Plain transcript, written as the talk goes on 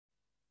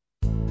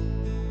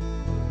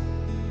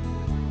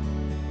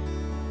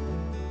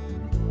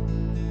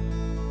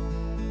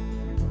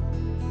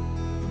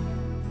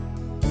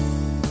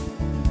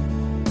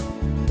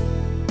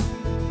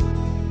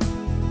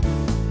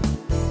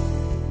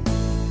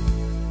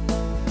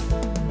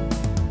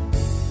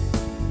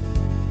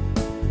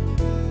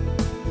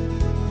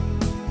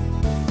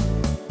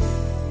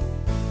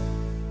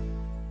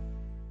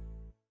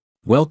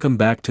Welcome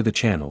back to the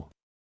channel.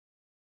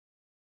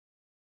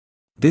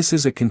 This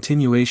is a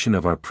continuation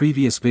of our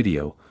previous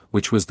video,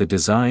 which was the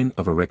design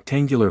of a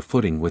rectangular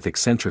footing with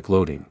eccentric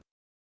loading.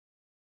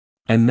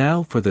 And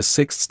now for the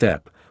sixth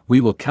step, we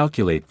will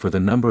calculate for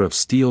the number of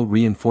steel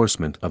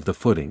reinforcement of the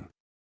footing.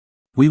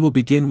 We will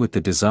begin with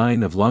the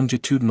design of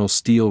longitudinal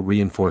steel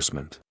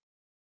reinforcement.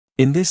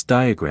 In this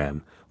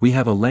diagram, we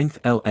have a length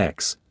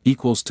Lx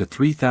equals to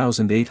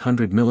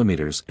 3,800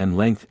 mm and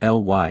length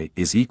Ly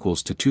is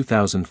equals to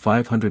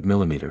 2,500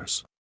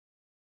 mm.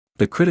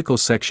 The critical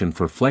section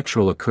for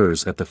flexural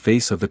occurs at the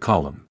face of the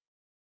column.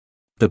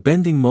 The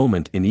bending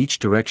moment in each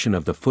direction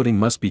of the footing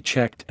must be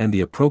checked and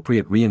the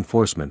appropriate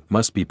reinforcement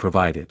must be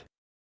provided.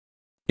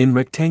 In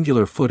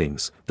rectangular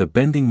footings, the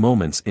bending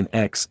moments in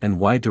X and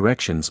Y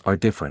directions are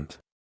different.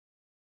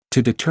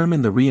 To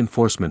determine the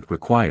reinforcement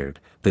required,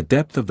 the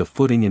depth of the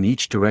footing in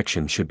each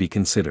direction should be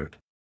considered.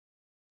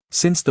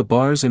 Since the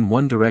bars in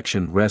one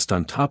direction rest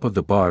on top of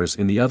the bars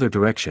in the other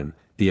direction,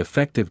 the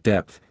effective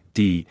depth,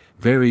 d,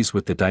 varies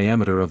with the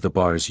diameter of the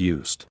bars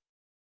used.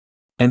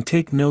 And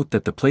take note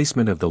that the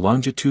placement of the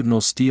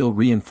longitudinal steel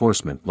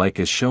reinforcement, like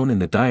as shown in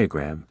the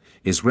diagram,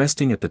 is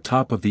resting at the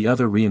top of the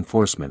other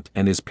reinforcement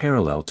and is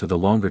parallel to the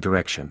longer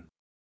direction.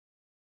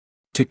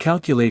 To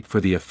calculate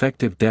for the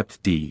effective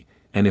depth d,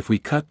 and if we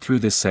cut through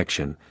this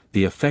section,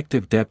 the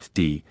effective depth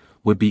d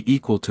would be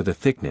equal to the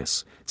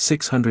thickness,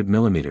 600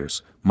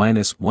 mm,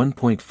 minus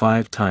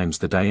 1.5 times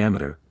the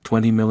diameter,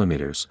 20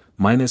 mm,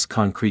 minus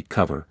concrete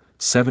cover,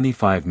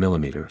 75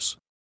 mm.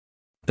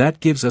 That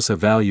gives us a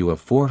value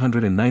of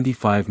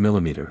 495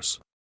 mm.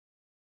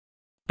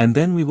 And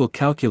then we will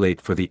calculate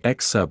for the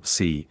x sub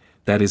c,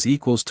 that is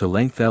equals to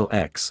length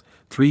Lx,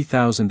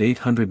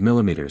 3,800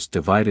 mm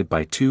divided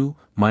by 2,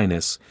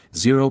 minus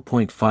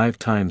 0.5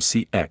 times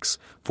cx,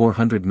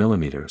 400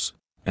 mm,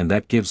 and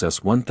that gives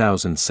us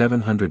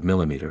 1,700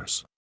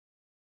 mm.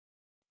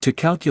 To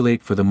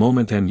calculate for the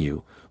moment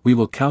mu, we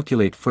will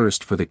calculate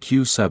first for the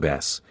q sub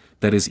s,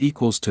 that is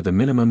equals to the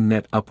minimum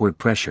net upward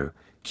pressure,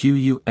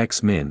 qu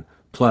x min,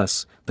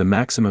 plus the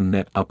maximum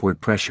net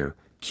upward pressure,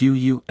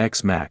 qu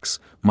x max,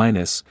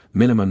 minus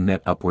minimum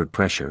net upward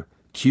pressure,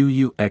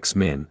 qu x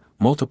min,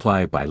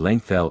 multiplied by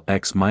length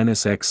Lx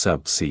minus x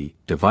sub c,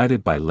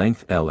 divided by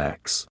length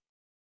Lx.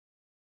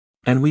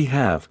 And we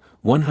have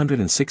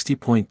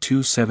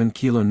 160.27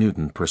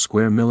 kN per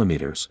square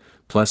millimeters,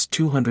 plus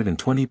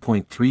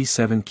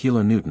 220.37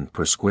 kN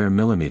per square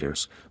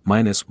millimeters,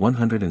 minus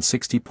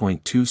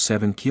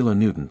 160.27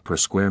 kN per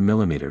square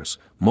millimeters,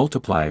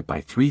 multiplied by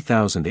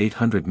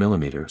 3,800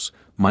 mm,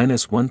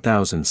 minus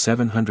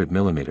 1,700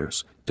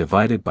 mm,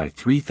 divided by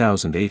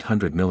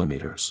 3,800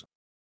 mm.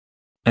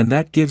 And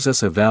that gives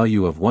us a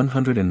value of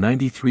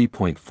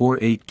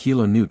 193.48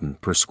 kN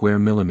per square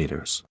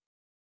millimeters.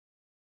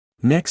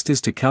 Next is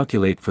to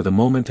calculate for the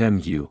moment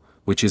mu,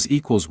 which is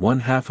equals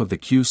 1/2 of the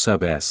q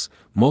sub s,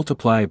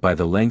 multiplied by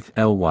the length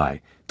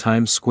Ly,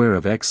 times square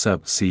of x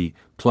sub c,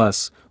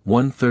 plus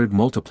 1/3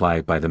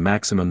 multiplied by the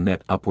maximum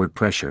net upward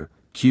pressure,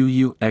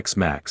 qu x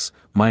max,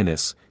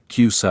 minus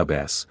q sub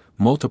s,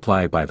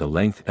 multiplied by the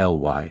length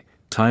Ly,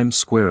 times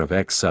square of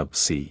x sub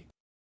c.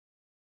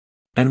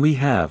 And we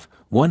have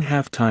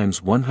 1/2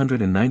 times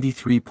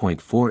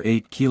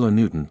 193.48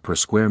 kN per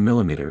square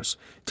millimeters,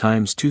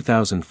 times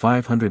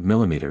 2,500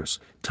 mm,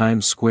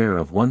 times square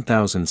of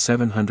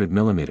 1,700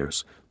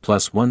 mm,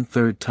 plus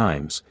 1/3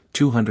 times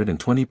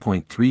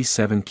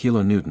 220.37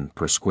 kN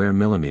per square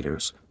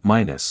millimeters,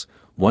 minus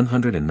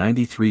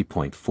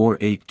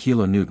 193.48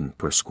 kN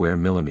per square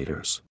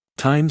millimeters,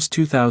 times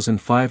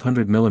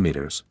 2,500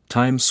 mm,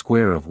 times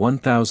square of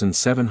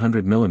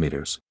 1,700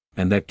 mm,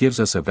 and that gives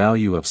us a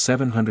value of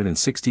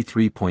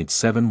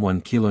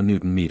 763.71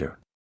 kN-meter.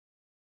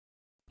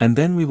 And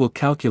then we will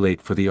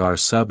calculate for the r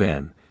sub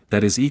n,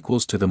 that is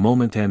equals to the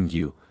moment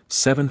mu,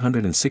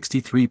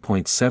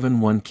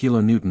 763.71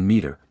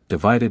 kN-meter,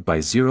 divided by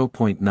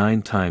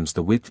 0.9 times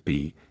the width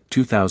b,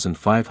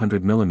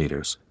 2,500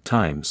 mm,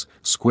 times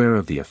square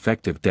of the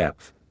effective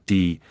depth,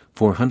 d,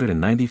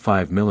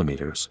 495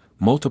 mm,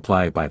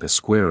 multiplied by the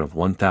square of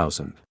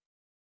 1,000.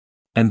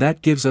 And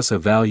that gives us a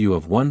value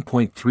of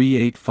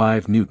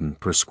 1.385 Newton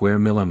per square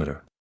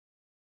millimeter.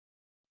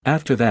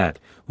 After that,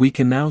 we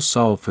can now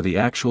solve for the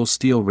actual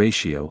steel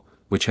ratio,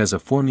 which has a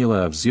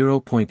formula of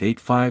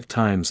 0.85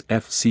 times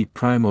Fc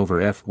prime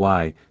over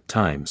Fy,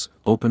 times,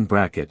 open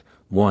bracket,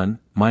 1,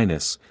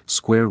 minus,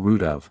 square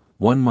root of,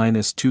 1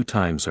 minus 2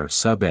 times r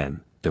sub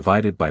n,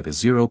 divided by the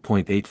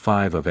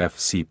 0.85 of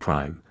Fc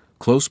prime,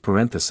 close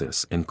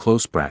parenthesis and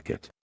close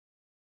bracket.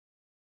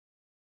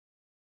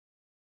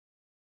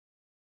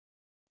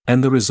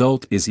 And the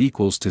result is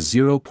equals to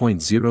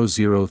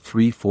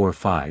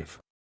 0.00345.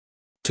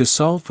 To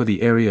solve for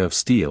the area of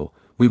steel,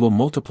 we will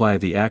multiply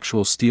the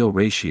actual steel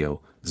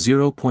ratio,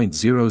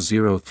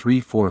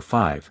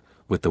 0.00345,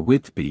 with the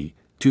width b,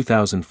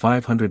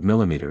 2,500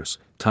 mm,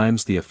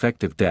 times the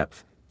effective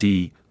depth,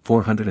 d,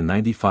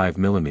 495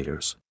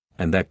 mm,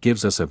 and that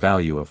gives us a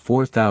value of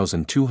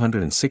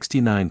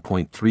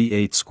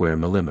 4,269.38 square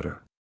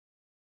millimeter.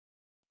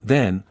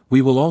 Then,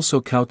 we will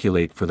also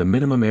calculate for the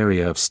minimum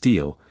area of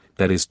steel,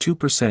 that is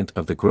 2%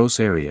 of the gross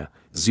area,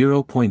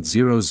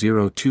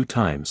 0.002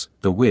 times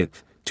the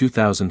width,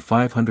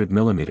 2500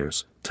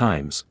 mm,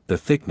 times the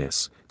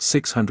thickness,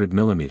 600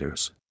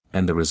 mm,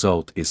 and the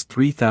result is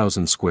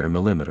 3000 square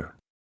millimeter.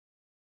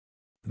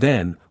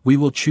 Then, we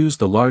will choose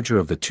the larger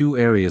of the two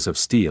areas of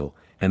steel,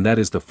 and that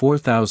is the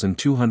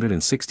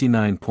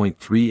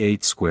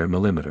 4269.38 square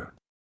millimeter.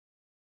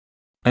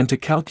 And to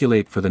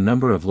calculate for the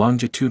number of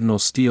longitudinal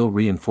steel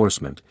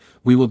reinforcement,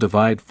 we will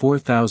divide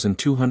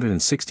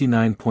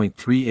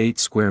 4269.38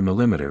 square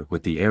millimeter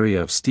with the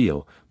area of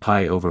steel,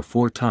 pi over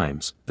 4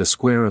 times, the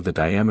square of the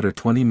diameter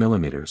 20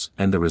 millimeters,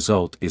 and the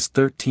result is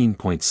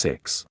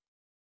 13.6.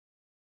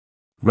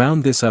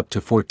 Round this up to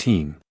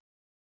 14.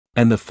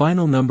 And the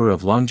final number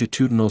of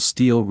longitudinal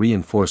steel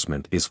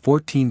reinforcement is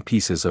 14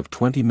 pieces of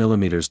 20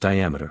 millimeters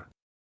diameter.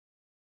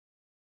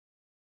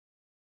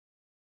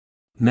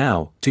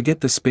 Now, to get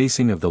the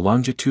spacing of the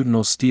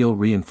longitudinal steel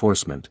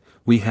reinforcement,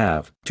 we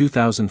have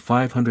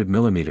 2500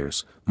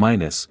 mm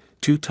minus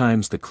 2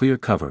 times the clear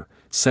cover,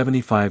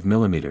 75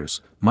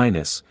 mm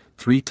minus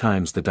 3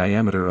 times the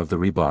diameter of the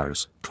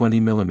rebars, 20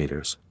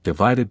 mm,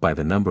 divided by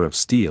the number of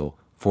steel,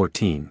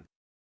 14.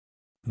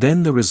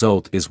 Then the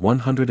result is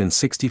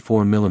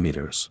 164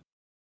 mm.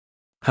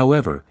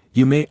 However,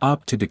 you may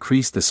opt to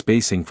decrease the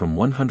spacing from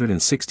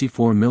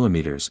 164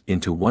 mm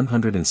into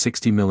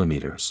 160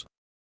 mm.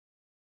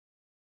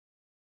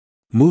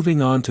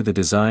 Moving on to the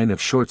design of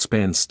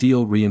short-span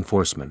steel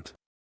reinforcement.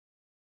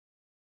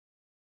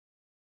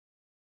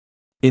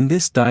 In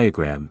this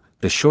diagram,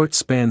 the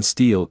short-span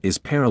steel is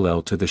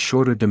parallel to the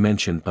shorter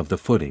dimension of the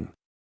footing.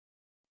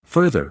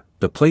 Further,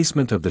 the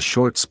placement of the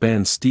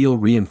short-span steel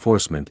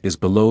reinforcement is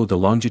below the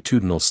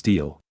longitudinal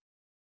steel.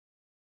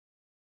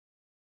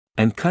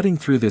 And cutting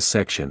through this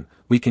section,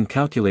 we can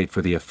calculate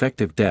for the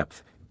effective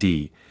depth,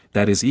 d,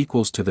 that is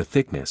equals to the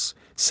thickness,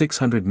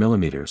 600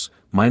 mm,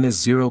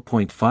 minus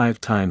 0.5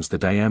 times the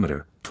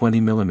diameter, 20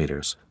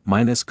 mm,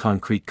 minus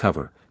concrete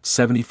cover,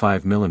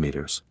 75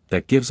 mm,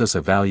 that gives us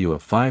a value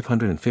of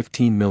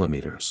 515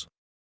 mm.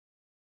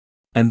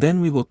 And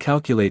then we will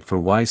calculate for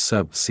y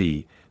sub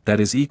c, that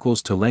is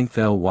equals to length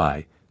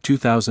ly,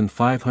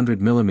 2500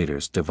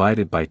 mm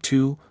divided by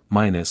 2,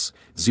 minus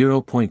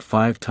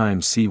 0.5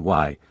 times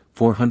cy,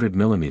 400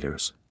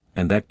 mm,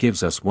 and that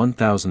gives us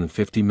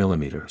 1050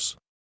 mm.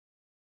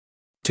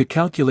 To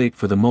calculate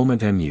for the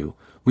moment mu,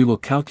 we will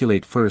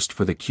calculate first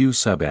for the Q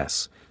sub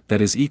s,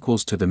 that is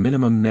equals to the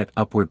minimum net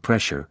upward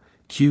pressure,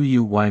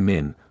 QUY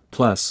min,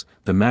 plus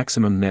the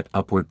maximum net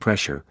upward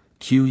pressure,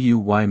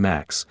 QUY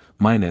max,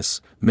 minus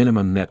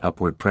minimum net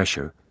upward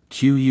pressure,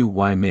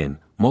 QUY min,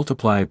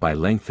 multiplied by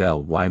length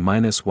ly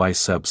minus y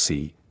sub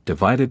c,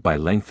 divided by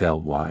length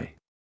ly.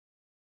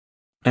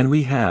 And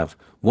we have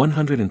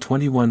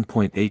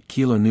 121.8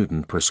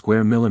 kN per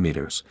square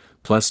millimeters,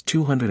 plus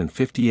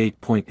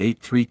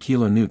 258.83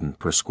 kN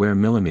per square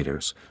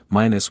millimeters,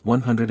 minus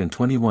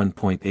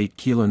 121.8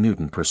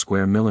 kN per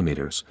square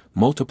millimeters,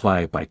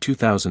 multiplied by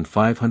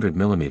 2500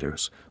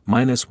 millimeters,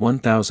 minus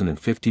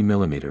 1050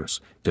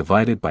 millimeters,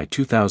 divided by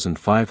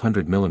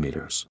 2500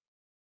 millimeters.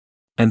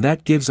 And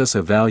that gives us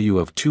a value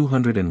of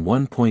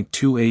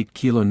 201.28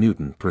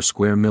 kN per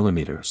square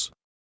millimeters.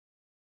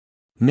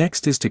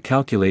 Next is to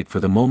calculate for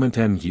the moment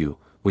mu,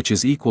 which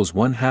is equals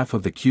 1/2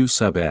 of the Q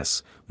sub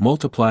s,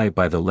 multiplied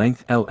by the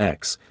length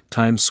Lx,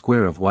 times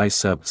square of y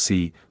sub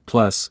c,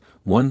 plus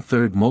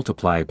 1/3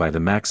 multiplied by the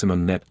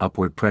maximum net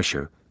upward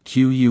pressure,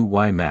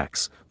 QUY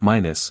max,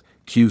 minus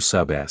Q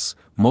sub s,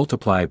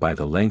 multiplied by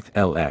the length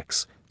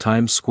Lx,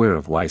 times square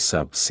of y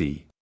sub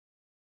c.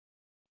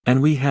 And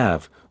we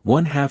have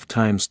 1/2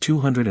 times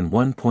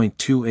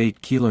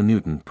 201.28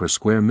 kN per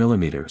square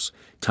millimeters,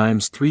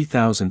 times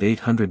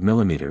 3800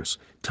 millimeters,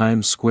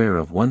 times square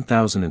of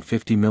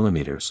 1050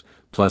 millimeters,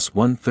 plus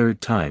 1/3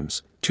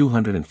 times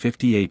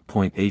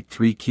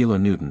 258.83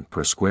 kN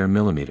per square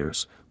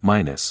millimeters,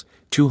 minus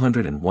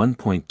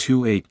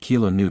 201.28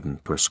 kN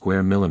per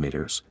square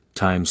millimeters,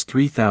 times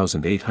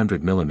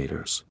 3800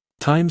 millimeters,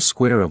 times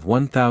square of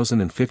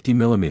 1050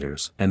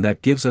 millimeters, and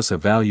that gives us a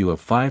value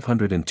of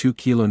 502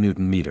 kN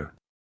meter.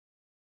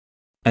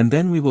 And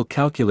then we will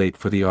calculate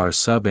for the R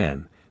sub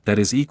n, that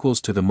is equals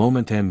to the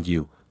moment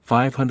mu,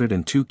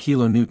 502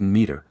 kN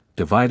meter,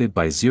 divided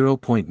by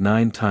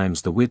 0.9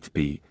 times the width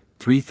b,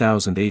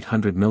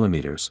 3800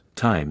 millimeters,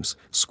 times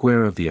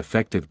square of the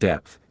effective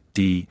depth,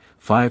 d,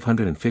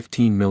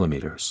 515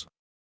 millimeters.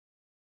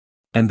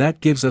 And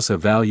that gives us a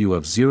value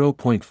of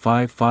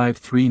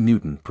 0.553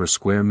 Newton per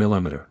square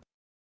millimeter.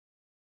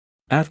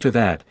 After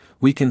that,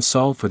 we can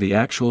solve for the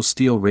actual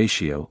steel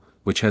ratio,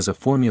 which has a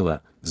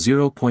formula,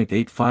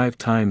 0.85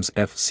 times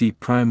Fc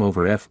prime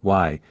over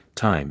Fy,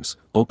 times,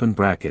 open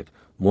bracket,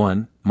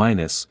 1,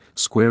 minus,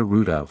 square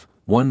root of,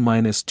 1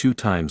 minus 2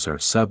 times R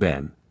sub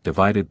n,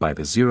 divided by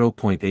the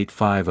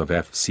 0.85 of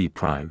Fc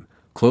prime,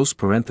 close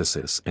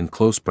parenthesis and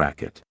close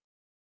bracket.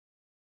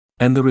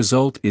 And the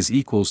result is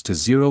equals to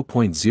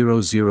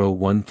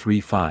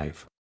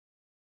 0.00135.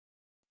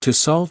 To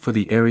solve for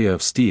the area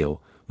of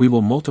steel, we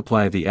will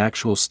multiply the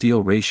actual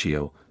steel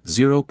ratio,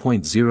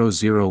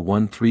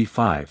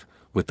 0.00135,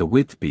 with the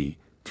width B,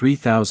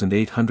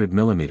 3,800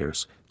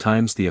 mm,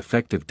 times the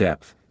effective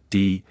depth,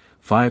 D,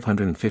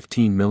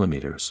 515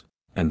 mm,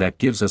 and that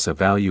gives us a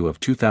value of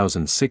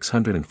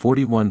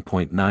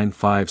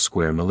 2,641.95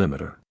 square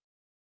millimeter.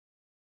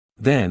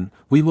 Then,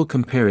 we will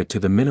compare it to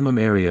the minimum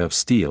area of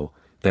steel,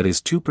 that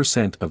is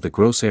 2% of the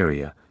gross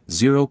area,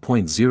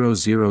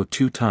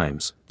 0.002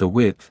 times the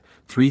width,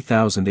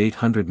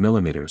 3,800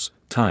 mm,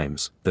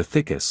 times the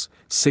thickness,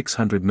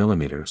 600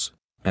 mm,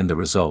 and the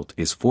result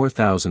is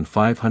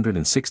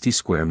 4,560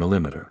 square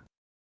millimeter.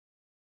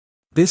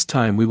 This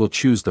time we will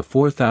choose the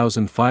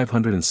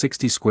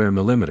 4,560 square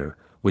millimeter,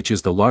 which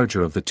is the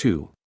larger of the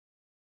two.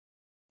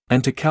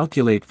 And to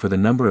calculate for the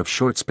number of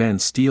short-span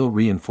steel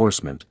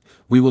reinforcement,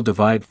 we will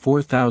divide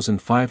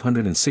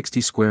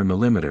 4,560 square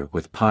millimeter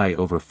with pi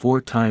over 4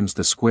 times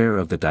the square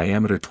of the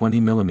diameter 20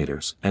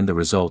 millimeters, and the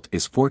result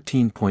is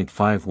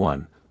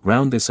 14.51,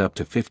 round this up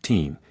to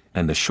 15,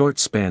 and the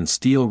short-span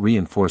steel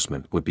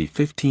reinforcement would be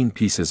 15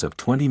 pieces of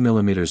 20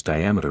 millimeters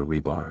diameter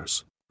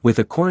rebars, with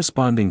a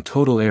corresponding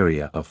total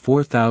area of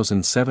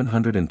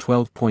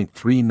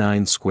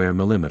 4,712.39 square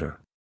millimeter.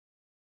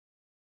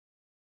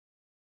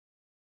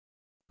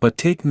 But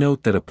take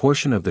note that a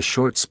portion of the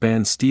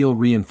short-span steel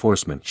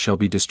reinforcement shall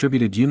be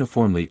distributed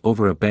uniformly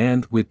over a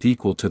band width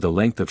equal to the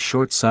length of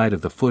short side of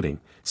the footing,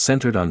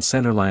 centered on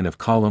centerline of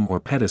column or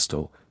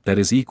pedestal, that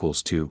is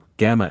equals to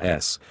gamma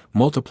s,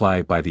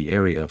 multiplied by the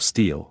area of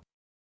steel.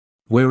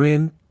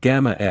 Wherein,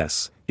 gamma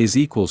s, is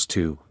equals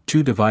to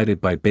 2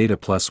 divided by beta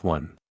plus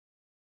 1.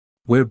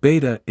 Where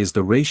beta is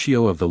the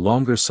ratio of the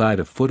longer side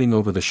of footing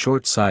over the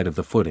short side of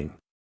the footing.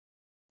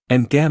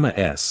 And gamma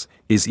s,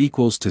 is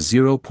equals to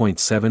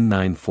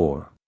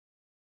 0.794.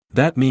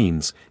 That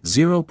means,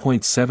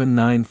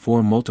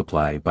 0.794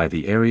 multiplied by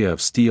the area of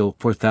steel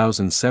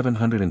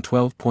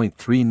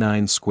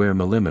 4,712.39 square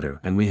millimeter,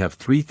 and we have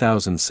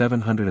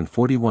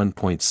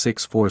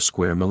 3,741.64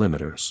 square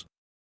millimeters.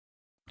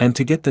 And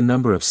to get the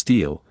number of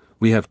steel,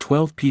 we have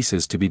 12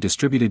 pieces to be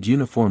distributed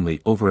uniformly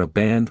over a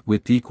band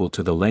width equal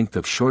to the length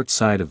of short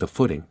side of the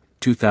footing,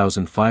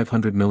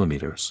 2,500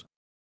 millimeters.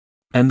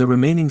 And the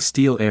remaining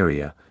steel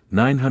area,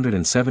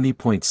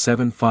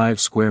 970.75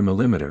 square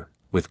millimeter,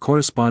 with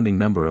corresponding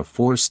number of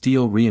 4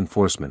 steel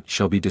reinforcement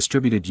shall be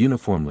distributed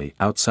uniformly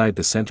outside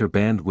the center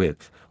band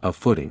width of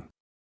footing.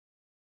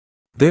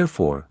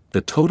 Therefore, the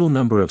total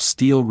number of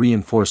steel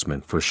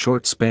reinforcement for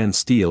short span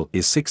steel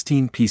is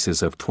 16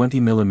 pieces of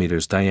 20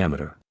 millimeters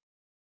diameter.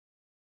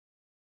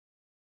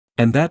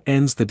 And that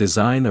ends the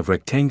design of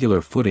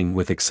rectangular footing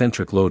with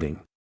eccentric loading.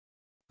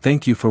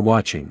 Thank you for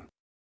watching.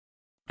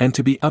 And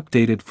to be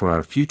updated for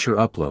our future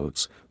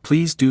uploads,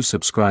 please do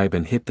subscribe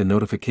and hit the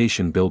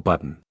notification bell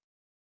button.